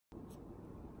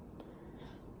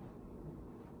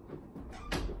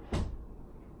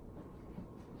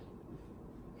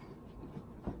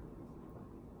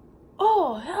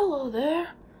Oh, hello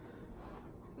there.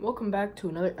 Welcome back to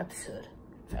another episode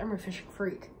of Emery Fishing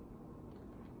Freak.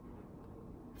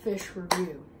 Fish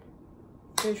review.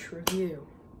 Fish review.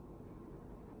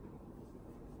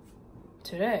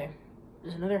 Today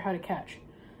is another how to catch.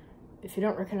 If you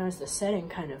don't recognize the setting,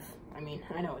 I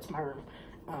know it's my room.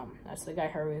 That's the Guy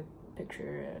Harvey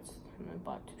picture. It's my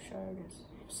black shag. It's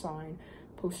sign,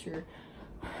 poster.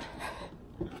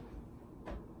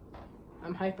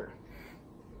 I'm hyper,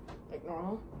 like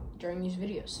normal, during these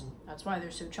videos. That's why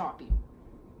they're so choppy.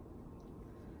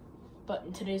 But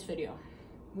in today's video,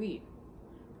 I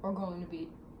am going to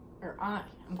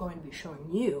be showing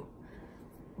you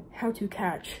how to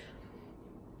catch.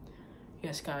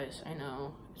 Yes, guys, I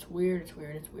know, it's weird.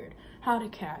 How to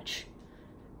catch.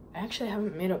 I actually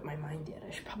haven't made up my mind yet.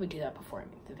 I should probably do that before I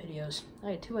make the videos.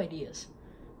 I had two ideas,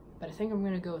 but I think I'm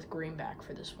gonna go with Greenback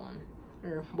for this one,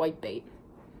 or Whitebait.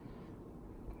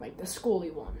 Like the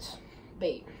schooly ones,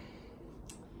 bait.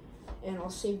 And I'll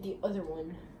save the other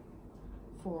one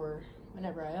for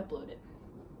whenever I upload it.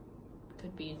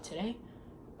 Could be today.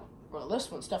 Well,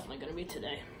 this one's definitely gonna be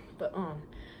today. But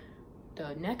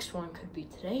the next one could be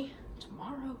today,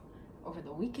 tomorrow, over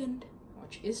the weekend,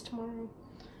 which is tomorrow.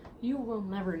 You will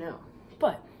never know.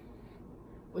 But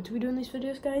what do we do in these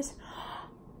videos, guys?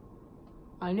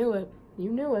 I knew it. You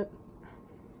knew it.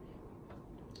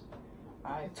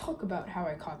 I talk about how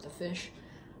I caught the fish,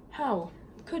 how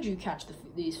could you catch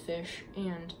these fish,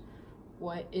 and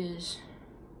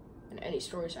any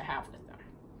stories I have with them.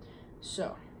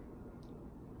 So,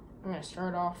 I'm going to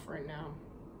start off right now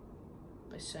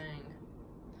by saying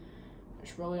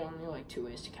there's really only like two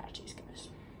ways to catch these guys.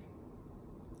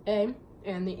 A,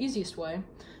 and the easiest way,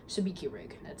 sabiki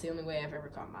rig. That's the only way I've ever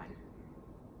caught mine.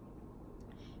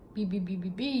 B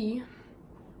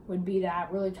would be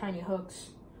that really tiny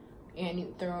hooks, and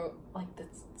you throw like the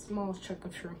smallest chunk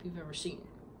of shrimp you've ever seen.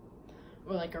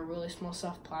 Or like a really small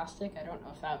soft plastic. I don't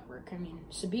know if that would work. I mean,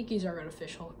 sabikis are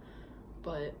artificial,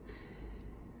 but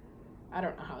I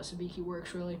don't know how a sabiki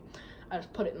works really. I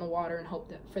just put it in the water and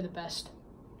hope for the best.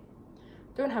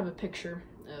 Don't have a picture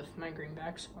of my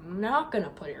greenbacks. I'm not gonna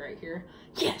put it right here.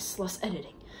 Yes, less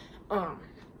editing.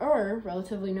 Or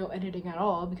relatively no editing at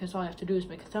all, because all I have to do is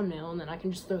make a thumbnail and then I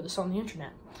can just throw this on the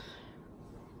internet.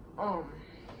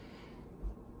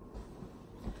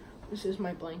 This is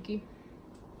my blankie.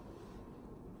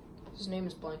 His name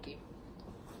is Blankie.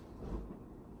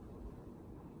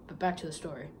 But back to the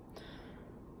story.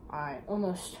 I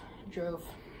almost drove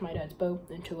my dad's boat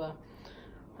into a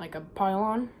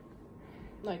pylon,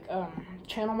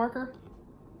 channel marker.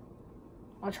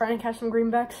 I'll try and catch some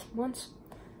greenbacks once.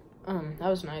 That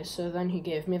was nice. So then he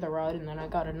gave me the rod, and then I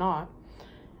got a knot.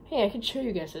 Hey, I can show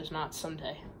you guys those knots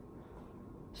someday.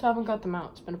 So I haven't got them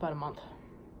out. It's been about a month.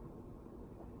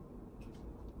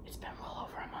 It's been well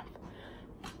over a month.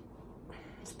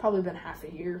 It's probably been half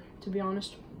a year, to be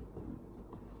honest.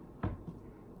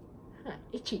 Huh,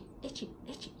 itchy.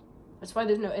 That's why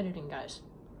there's no editing, guys.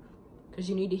 Because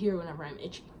you need to hear whenever I'm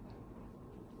itchy.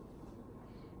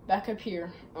 Back up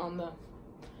here on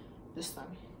this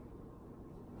thing.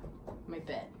 My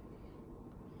bed.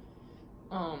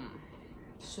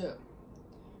 So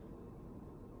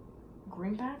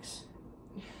greenbacks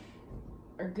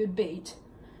are good bait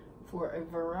for a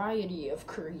variety of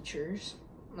creatures,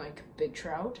 like big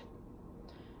trout,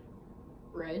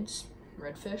 reds,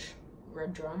 redfish,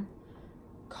 red drum,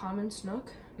 common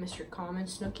snook, Mr. Common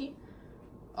Snooky,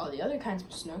 all the other kinds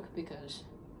of snook, because,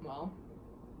 well,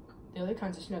 the other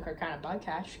kinds of snook are kind of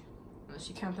bycatch, unless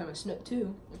you count them as snook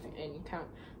too, and you count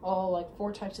all like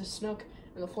 4 types of snook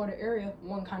in the Florida area,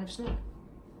 one kind of snook.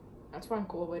 That's one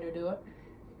cool way to do it.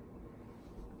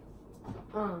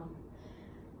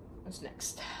 What's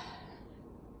next?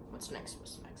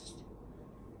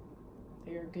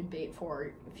 They're a good bait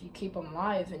for if you keep them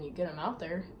live and you get them out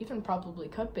there. Even probably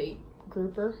cut bait,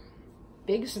 grouper,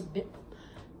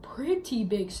 pretty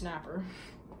big snapper,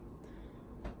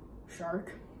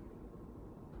 shark.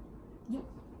 You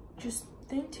just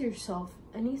think to yourself,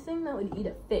 anything that would eat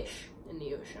a fish in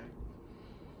the ocean.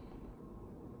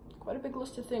 Quite a big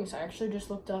list of things. I actually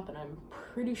just looked up, and I'm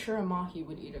pretty sure a mahi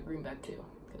would eat a greenback too,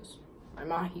 because my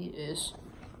mahi is,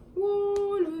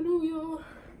 hallelujah.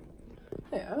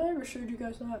 Hey, have I ever showed you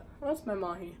guys that? That's my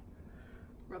mahi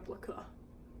replica.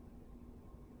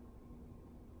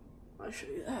 I'll show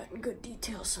you that in good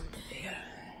detail someday.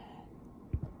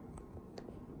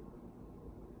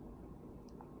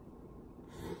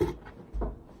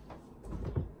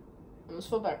 Let's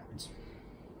flip backwards.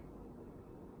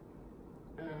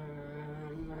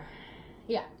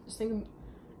 Yeah, just think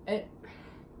of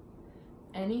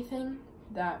anything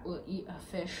that will eat a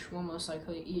fish will most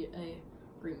likely eat a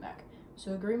greenback.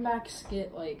 So greenbacks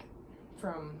get like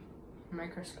from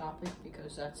microscopic,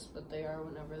 because that's what they are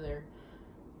whenever they're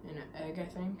in an egg, I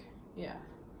think. Yeah.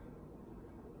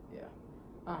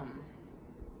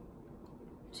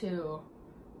 To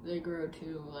they grow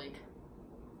to like,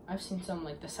 I've seen some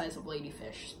like the size of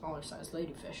ladyfish, smaller size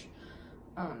ladyfish.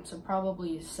 So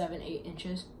probably 7-8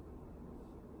 inches.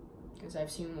 Because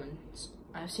I've seen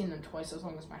them twice as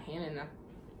long as my hand, and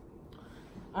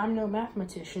I'm no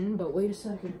mathematician, but wait a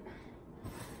second.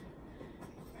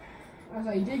 As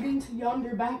I dig into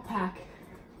yonder backpack,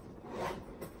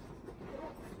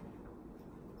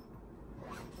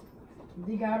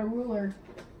 dig out a ruler.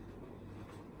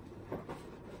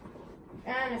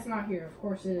 And it's not here, of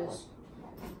course it is.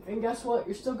 And guess what?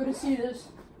 You're still gonna see this.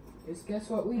 Because guess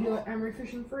what we do at Emery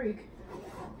Fishing Freak?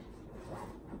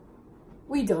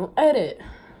 We don't edit.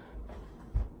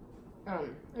 Oh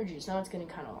geez, now it's getting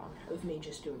kind of long with me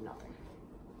just doing nothing.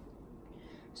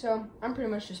 So, I'm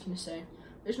pretty much just gonna say,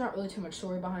 there's not really too much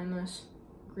story behind this.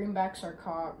 Greenbacks are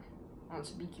caught on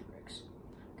sabiki rigs.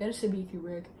 Get a sabiki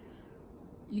rig.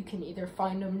 You can either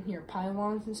find them near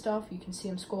pylons and stuff. You can see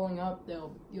them schooling up.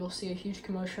 You'll see a huge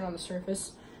commotion on the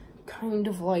surface, kind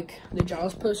of like the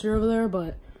Jaws poster over there,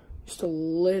 but just a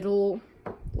little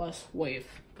less wave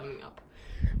coming up.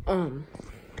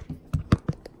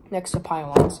 Next to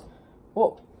pylons.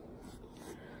 Whoa.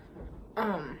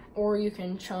 Or you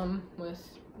can chum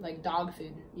with like dog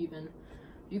food even.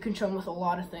 You can chum with a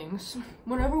lot of things.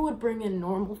 Whenever we bring in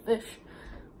normal fish,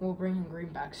 we'll bring in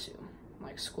greenbacks too,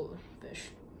 like school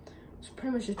fish. So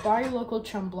pretty much just buy your local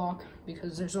chum block,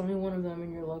 because there's only one of them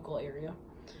in your local area.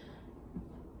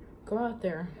 Go out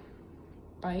there,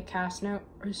 buy a cast net,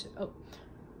 or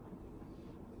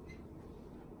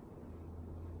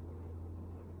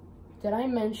did I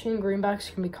mention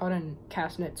greenbacks can be caught in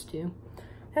cast nets too?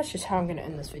 That's just how I'm gonna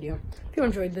end this video. If you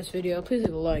enjoyed this video, please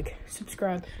leave a like,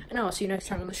 subscribe, and I'll see you next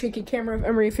time on the shaky camera of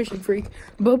Emery Fishing Freak.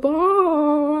 Bye-bye!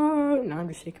 No, I'm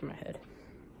just shaking my head.